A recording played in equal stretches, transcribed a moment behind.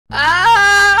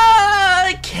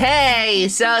Okay,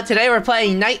 so today we're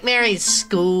playing Nightmare in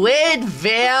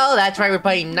Squidville. That's right, we're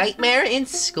playing Nightmare in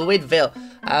Squidville.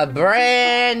 A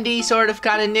brandy sort of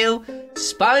kind of new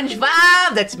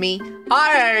SpongeBob, that's me,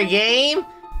 horror game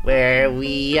where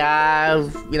we, you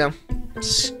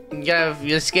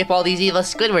skip all these evil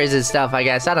Squidwards and stuff, I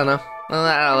guess. I don't know.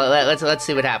 Let's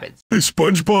see what happens. Hey,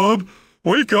 SpongeBob,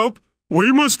 wake up.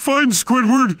 We must find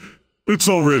Squidward. It's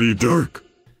already dark.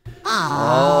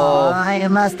 Oh, I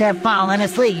must have fallen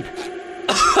asleep.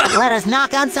 Let us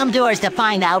knock on some doors to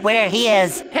find out where he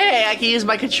is. Hey, I can use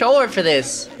my controller for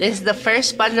this. This is the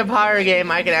first SpongeBob horror game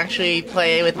I can actually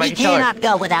play with my controller. We cannot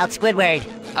go without Squidward.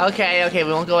 Okay,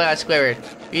 we won't go without Squidward.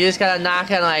 You just gotta knock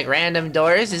on, like, random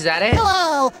doors, is that it?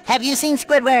 Hello, have you seen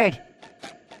Squidward?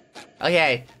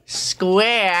 Okay,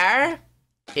 square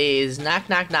is knock,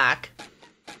 knock, knock.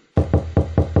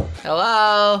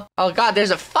 Hello? Oh god,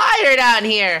 there's a fire down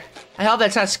here! I hope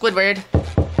that's not Squidward.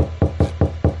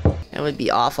 That would be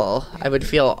awful. I would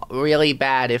feel really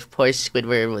bad if poor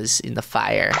Squidward was in the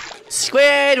fire.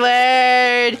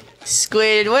 Squidward!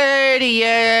 Squidward!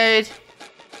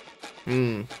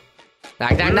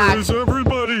 Knock, knock, knock. Where is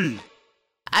everybody?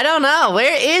 I don't know.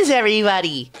 Where is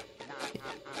everybody?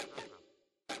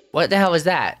 What the hell was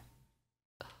that?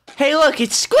 Hey, look,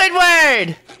 it's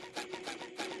Squidward!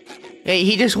 Hey,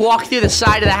 he just walked through the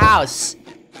side of the house.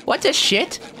 What the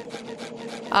shit?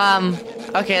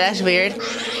 Okay, that's weird.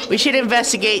 We should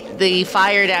investigate the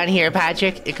fire down here,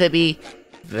 Patrick. It could be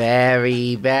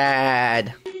very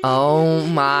bad. Oh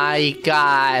my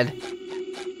god.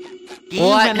 Do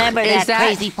you remember that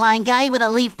crazy flying guy with a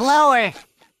leaf blower?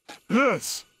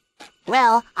 Yes.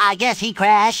 Well, I guess he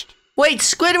crashed. Wait,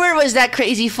 Squidward was that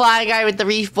crazy flying guy with the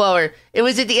leaf blower. It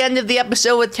was at the end of the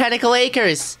episode with Tentacle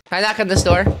Acres. Can I knock on this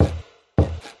door?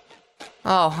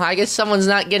 Oh, I guess someone's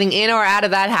not getting in or out of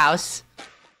that house.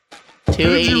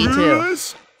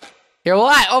 282. You're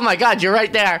what? Oh my god, you're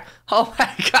right there. Oh my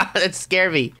god, that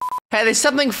scared me. Hey, there's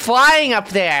something flying up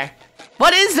there.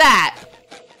 What is that?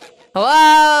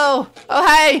 Hello? Oh,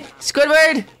 hey,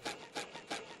 Squidward?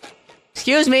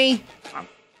 Excuse me.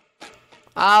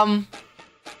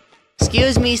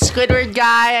 Excuse me, Squidward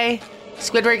guy.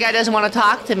 Squidward guy doesn't want to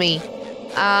talk to me.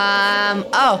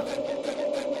 Oh.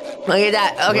 Look at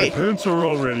that, okay. My pants are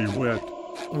already wet.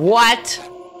 What?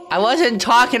 I wasn't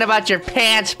talking about your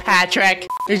pants, Patrick.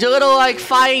 There's a little, like,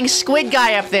 flying squid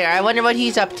guy up there. I wonder what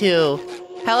he's up to.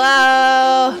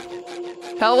 Hello?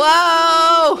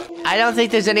 Hello? I don't think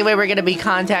there's any way we're gonna be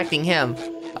contacting him.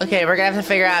 Okay, we're gonna have to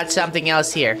figure out something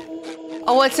else here.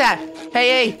 Oh, what's that?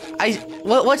 Hey,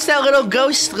 what's that little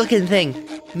ghost-looking thing?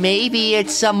 Maybe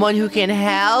it's someone who can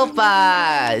help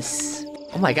us.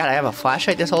 Oh my god, I have a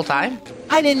flashlight this whole time?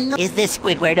 I didn't know. Is this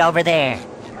Squidward over there?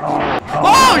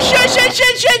 Oh, shit!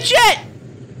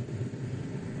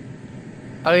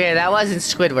 Okay, that wasn't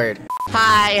Squidward.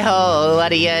 Hi-ho, what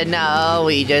do you know?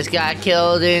 We just got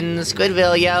killed in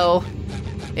Squidville, yo.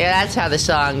 Yeah, that's how the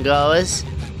song goes.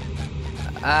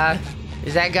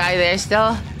 Is that guy there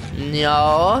still?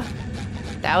 No.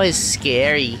 That was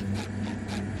scary.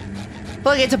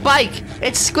 Look, it's a bike!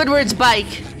 It's Squidward's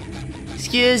bike!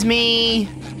 Excuse me.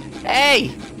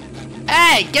 Hey!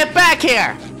 Hey, get back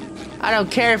here! I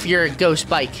don't care if you're a ghost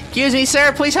bike. Excuse me,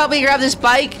 sir, please help me grab this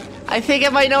bike. I think I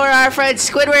might know where our friend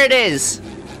Squidward is.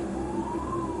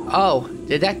 Oh,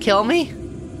 did that kill me?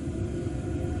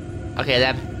 Okay,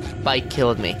 that bike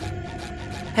killed me.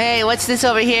 Hey, what's this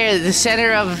over here? The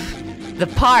center of the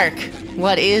park.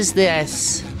 What is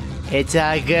this? It's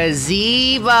a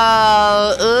gazebo.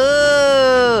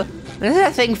 Ooh! There's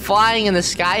that thing flying in the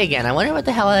sky again. I wonder what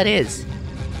the hell that is.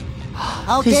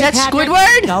 Okay, is that Patrick,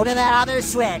 Squidward? go to that other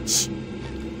switch.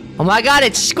 Oh my god,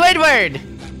 it's Squidward!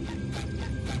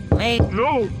 Wait.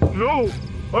 No,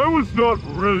 I was not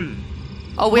ready.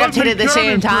 Oh, we have to hit it at the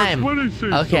same time.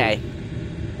 Okay.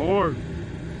 4,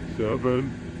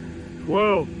 7,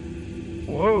 12.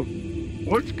 Whoa.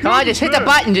 What's Come on, just hit the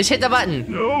button, just hit the button.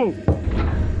 No.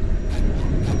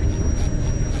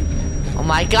 Oh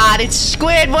my god, it's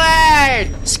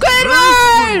Squidward!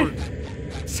 Squidward!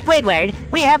 Squidward,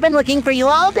 we have been looking for you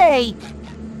all day.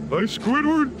 Hi,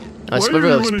 Squidward. Oh,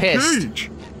 Squidward looks pissed.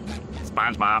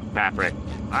 SpongeBob, Patrick,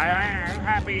 I'm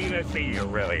happy to see you,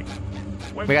 really.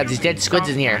 We got these dead squids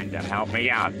in here. Help me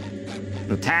out.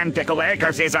 The Tentacle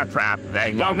Acres is a trap.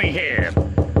 They love me here.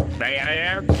 They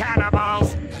are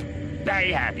cannibals.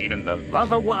 They have eaten the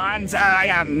other ones. I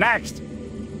am next.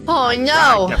 Oh no!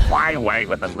 I tried to fly away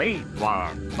with a leaf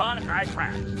blower, but I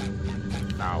crashed.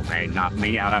 So they knocked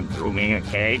me out and threw me in a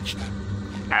cage.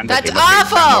 And that's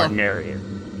awful!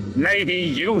 Maybe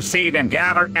you see them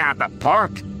gather at the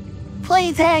park.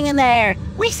 Please hang in there.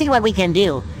 We see what we can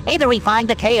do. Either we find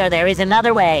the key or there is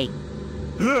another way.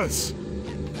 Yes.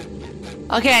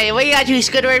 Okay, we got you,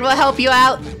 Squidward. We'll help you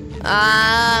out.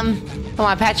 Come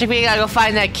on, Patrick. We gotta go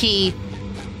find that key.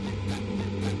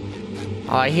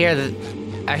 Oh, I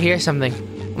hear something.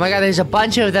 Oh my God, there's a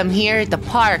bunch of them here at the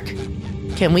park.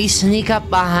 Can we sneak up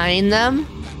behind them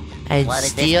and What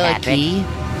is steal this, a Patrick? key?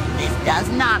 This does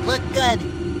not look good.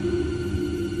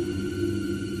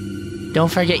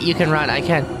 Don't forget you can run. I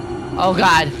can. Oh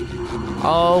God.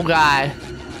 Oh God.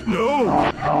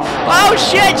 No. Oh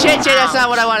shit! That's not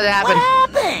what I wanted to happen. What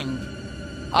happened?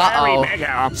 Very Uh-oh. big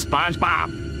help, SpongeBob.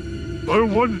 I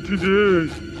wanted to die.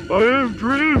 I have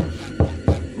dreams.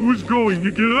 Who's going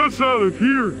to get us out of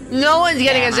here? No one's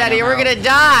getting us I out of here. We're don't gonna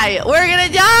die. We're gonna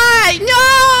die.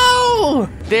 No!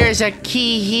 There's a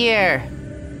key here.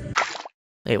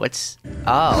 Wait, what's?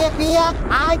 Oh. Yippee!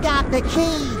 I got the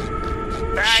key.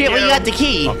 Thank Shit, we got the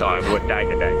key. I thought I would die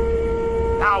today.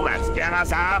 Now let's get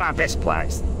us out of this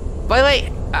place.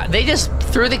 Wait. They just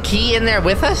threw the key in there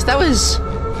with us? That was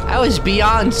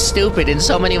beyond stupid in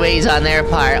so many ways on their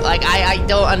part. Like, I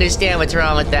don't understand what's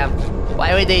wrong with them.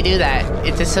 Why would they do that?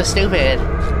 It's just so stupid.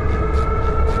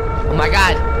 Oh my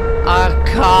God. A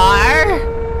car?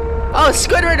 Oh,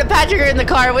 Squidward and Patrick are in the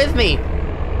car with me.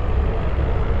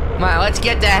 Come on, let's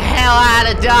get the hell out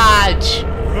of Dodge.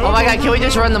 Oh my God, can we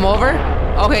just run them over?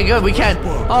 Okay, good, we can.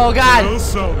 Oh God. Get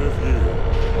us out of here.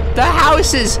 The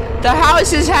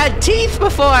houses had teeth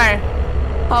before.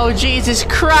 Oh Jesus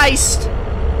Christ.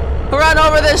 Run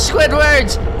over the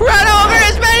Squidwards. Run over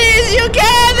as many as you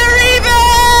can. They're evil.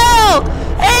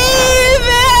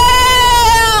 Evil.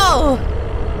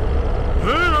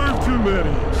 There are too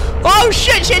many. Oh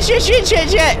shit.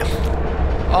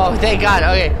 Oh, thank God.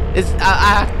 Okay. It's,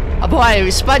 boy,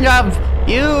 SpongeBob,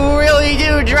 you really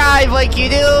do drive like you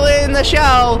do in the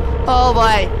show. Oh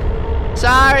boy.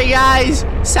 Sorry, guys.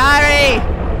 Sorry.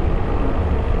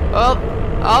 Oh,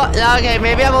 okay.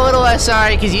 Maybe I'm a little less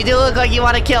sorry because you do look like you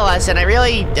want to kill us, and I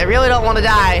really don't want to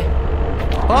die.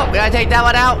 Oh, we gotta take that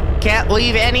one out. Can't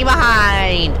leave any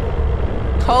behind.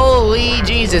 Holy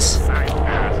Jesus.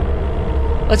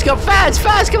 Let's go fast.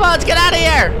 Come on, let's get out of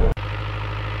here.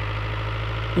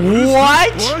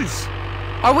 What? Twice.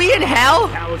 Are we in hell?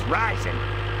 Hell's rising.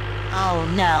 Oh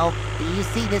no. Do you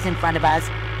see this in front of us?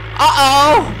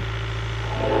 Uh-oh.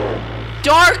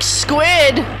 Dark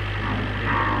squid.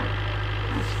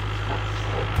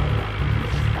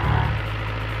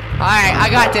 Alright, I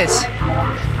got this.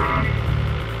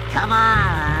 Come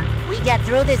on. We get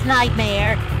through this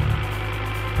nightmare.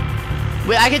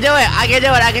 I can do it. I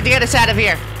can get us out of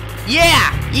here.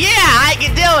 Yeah, I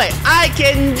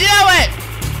can do it.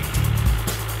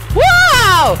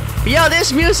 Whoa! Yo,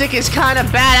 this music is kind of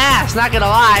badass, not gonna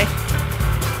lie.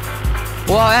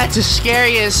 Whoa, that's the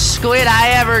scariest squid I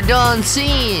ever done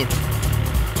seen.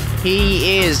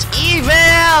 He is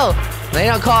evil! They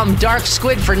don't call him Dark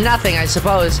Squid for nothing, I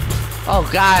suppose. Oh,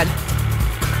 God.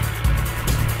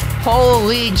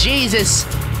 Holy Jesus.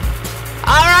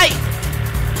 Alright.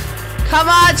 Come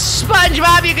on,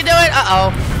 SpongeBob, you can do it.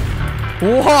 Uh-oh.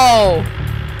 Whoa.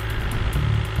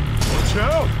 Watch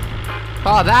out.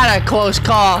 Oh, that a close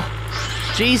call.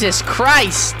 Jesus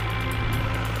Christ.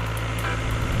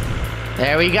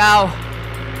 There we go.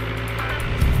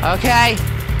 Okay.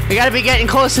 We gotta be getting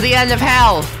close to the end of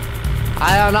hell.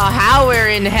 I don't know how we're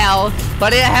in hell,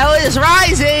 but hell is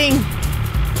rising.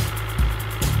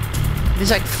 There's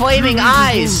like flaming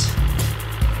eyes.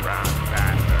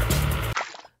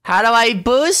 How do I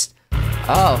boost?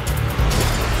 Oh.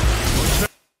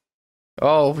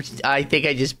 Oh, I think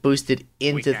I just boosted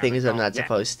into things I'm not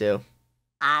supposed to.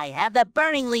 I have the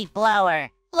burning leaf blower.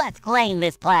 Let's clean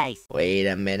this place. Wait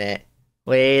a minute.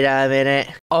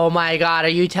 Oh my God, are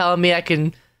you telling me I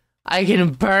can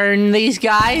burn these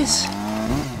guys?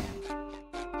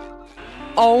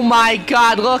 Oh my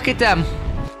God, look at them.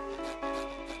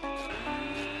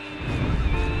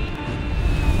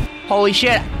 Holy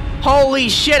shit,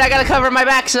 I gotta cover my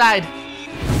backside.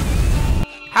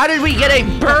 How did we get a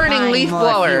burning leaf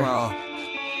blower?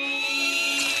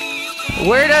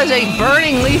 Where does a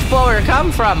burning leaf blower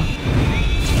come from?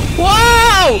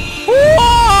 Whoa!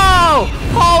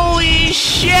 Holy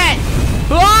shit!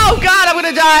 Oh God, I'm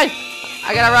gonna die!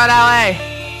 I gotta run away.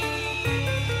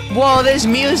 Whoa, this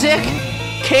music?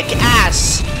 Kick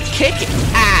ass.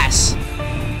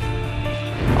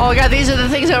 Oh my God, these are the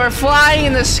things that were flying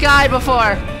in the sky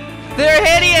before. They're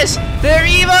hideous! They're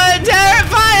evil and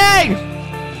terrifying!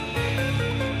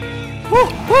 Woo!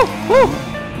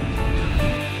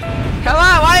 Come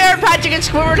on, why aren't Patrick and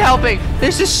Squidward helping?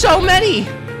 There's just so many!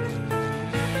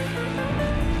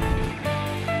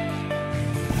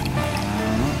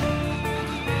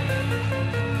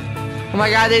 Oh my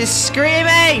god, they're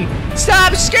screaming!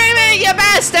 Stop screaming, you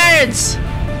bastards!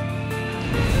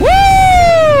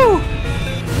 Woo!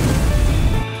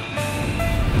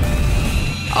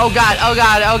 Oh god, oh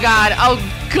god, oh god, oh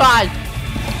god!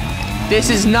 This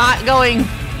is not going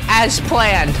as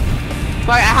planned.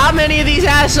 But how many of these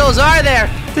assholes are there?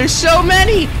 There's so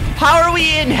many! How are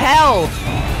we in hell?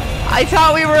 I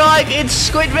thought we were like in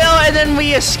Squidville and then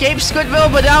we escaped Squidville,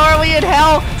 but now are we in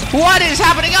hell? What is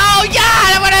happening? Oh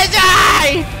god, I'm gonna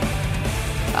die!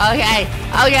 Okay,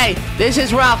 okay, this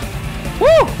is rough.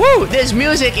 Woo, woo, this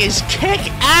music is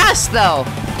kick-ass though.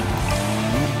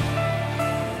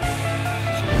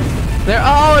 They're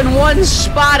all in one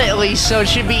spot at least, so it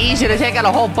should be easy to take out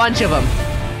a whole bunch of them.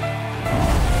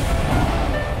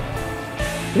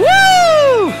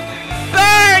 Woo!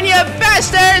 Burn, you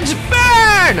bastards!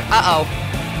 Burn! Uh-oh.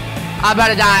 I'm about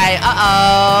to die.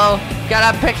 Uh-oh.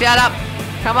 Gotta pick that up.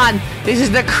 Come on. This is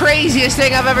the craziest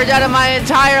thing I've ever done in my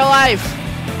entire life.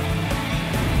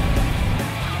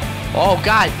 Oh,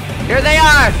 God. Here they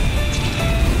are.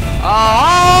 A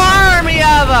whole army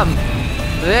of them.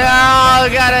 They're all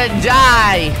gonna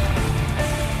die.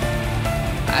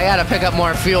 I gotta pick up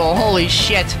more fuel. Holy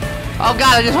shit. Oh,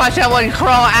 God. I just watched that one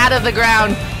crawl out of the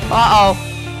ground. Uh-oh.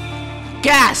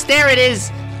 Gas. There it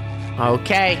is.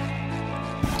 Okay.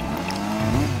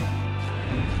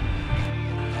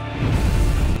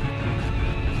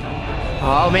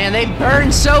 Oh man, they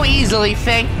burn so easily,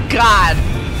 thank God.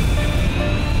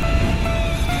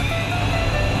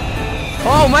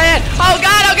 Oh man, oh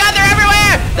God, they're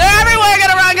everywhere! They're everywhere,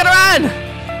 gonna run!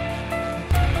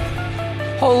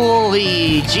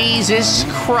 Holy Jesus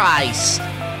Christ.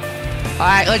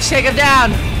 Alright, let's take them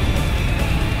down.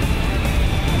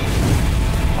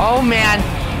 Oh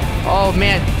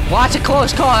man, lots of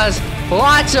close calls,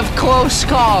 lots of close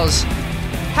calls.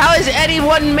 How is any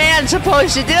one man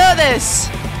supposed to do this?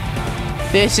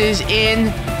 This is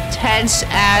intense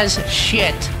as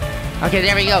shit. Okay,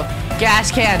 there we go.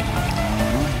 Gas can.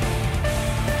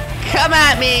 Come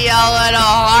at me, you little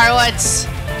harlots.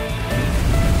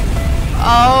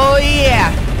 Oh,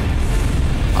 yeah.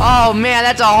 Oh, man,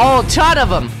 that's a whole ton of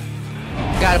them.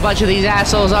 Got a bunch of these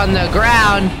assholes on the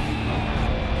ground.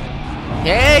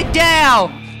 Hey,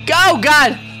 down. Go,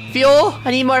 God. Fuel?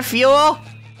 I need more fuel.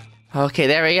 Okay,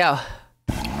 there we go.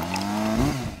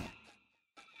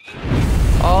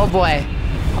 Oh boy.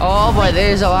 Oh boy,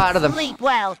 there's a lot of them. Sleep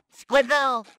well,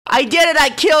 Squidville. I did it! I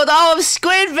killed all of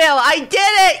Squidville! I did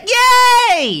it!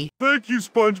 Yay! Thank you,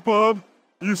 SpongeBob.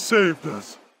 You saved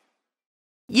us.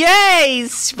 Yay!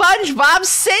 SpongeBob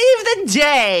saved the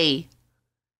day!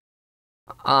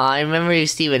 I remember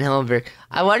Steven Hillenberg.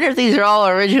 I wonder if these are all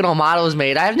original models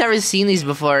made. I've never seen these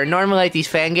before. Normally, like, these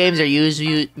fan games are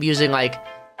using, like,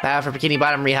 for Bikini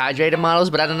Bottom rehydrated models,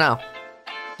 but I don't know.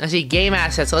 Let's see, game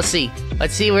assets, let's see.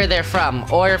 Let's see where they're from,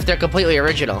 or if they're completely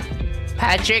original.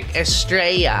 Patrick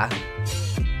Estrella.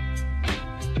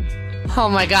 Oh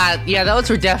my god, yeah, those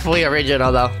were definitely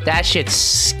original, though. That shit's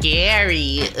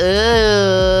scary.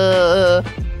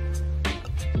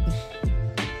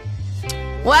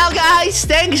 Well, guys,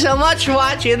 thanks so much for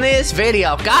watching this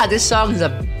video. God, this song is a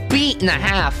beat and a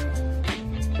half.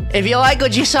 If you like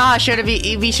what you saw,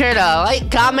 be sure to like,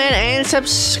 comment, and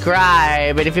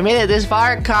subscribe. And if you made it this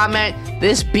far, comment,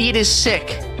 this beat is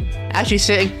sick. Actually,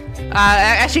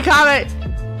 comment,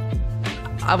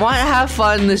 I want to have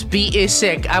fun, this beat is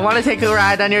sick. I want to take a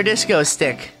ride on your disco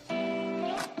stick.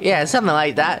 Yeah, something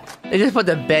like that. They just put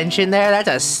the bench in there. That's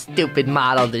a stupid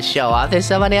model to show off. There's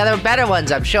so many other better ones,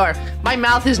 I'm sure. My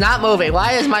mouth is not moving.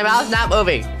 Why is my mouth not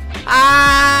moving?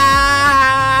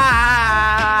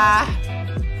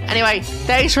 Anyway,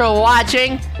 thanks for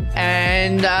watching,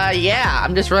 and yeah,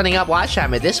 I'm just running up watch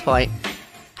time at this point.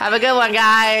 Have a good one,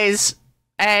 guys,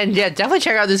 and yeah, definitely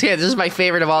check out this game. This is my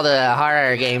favorite of all the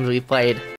horror games we've played.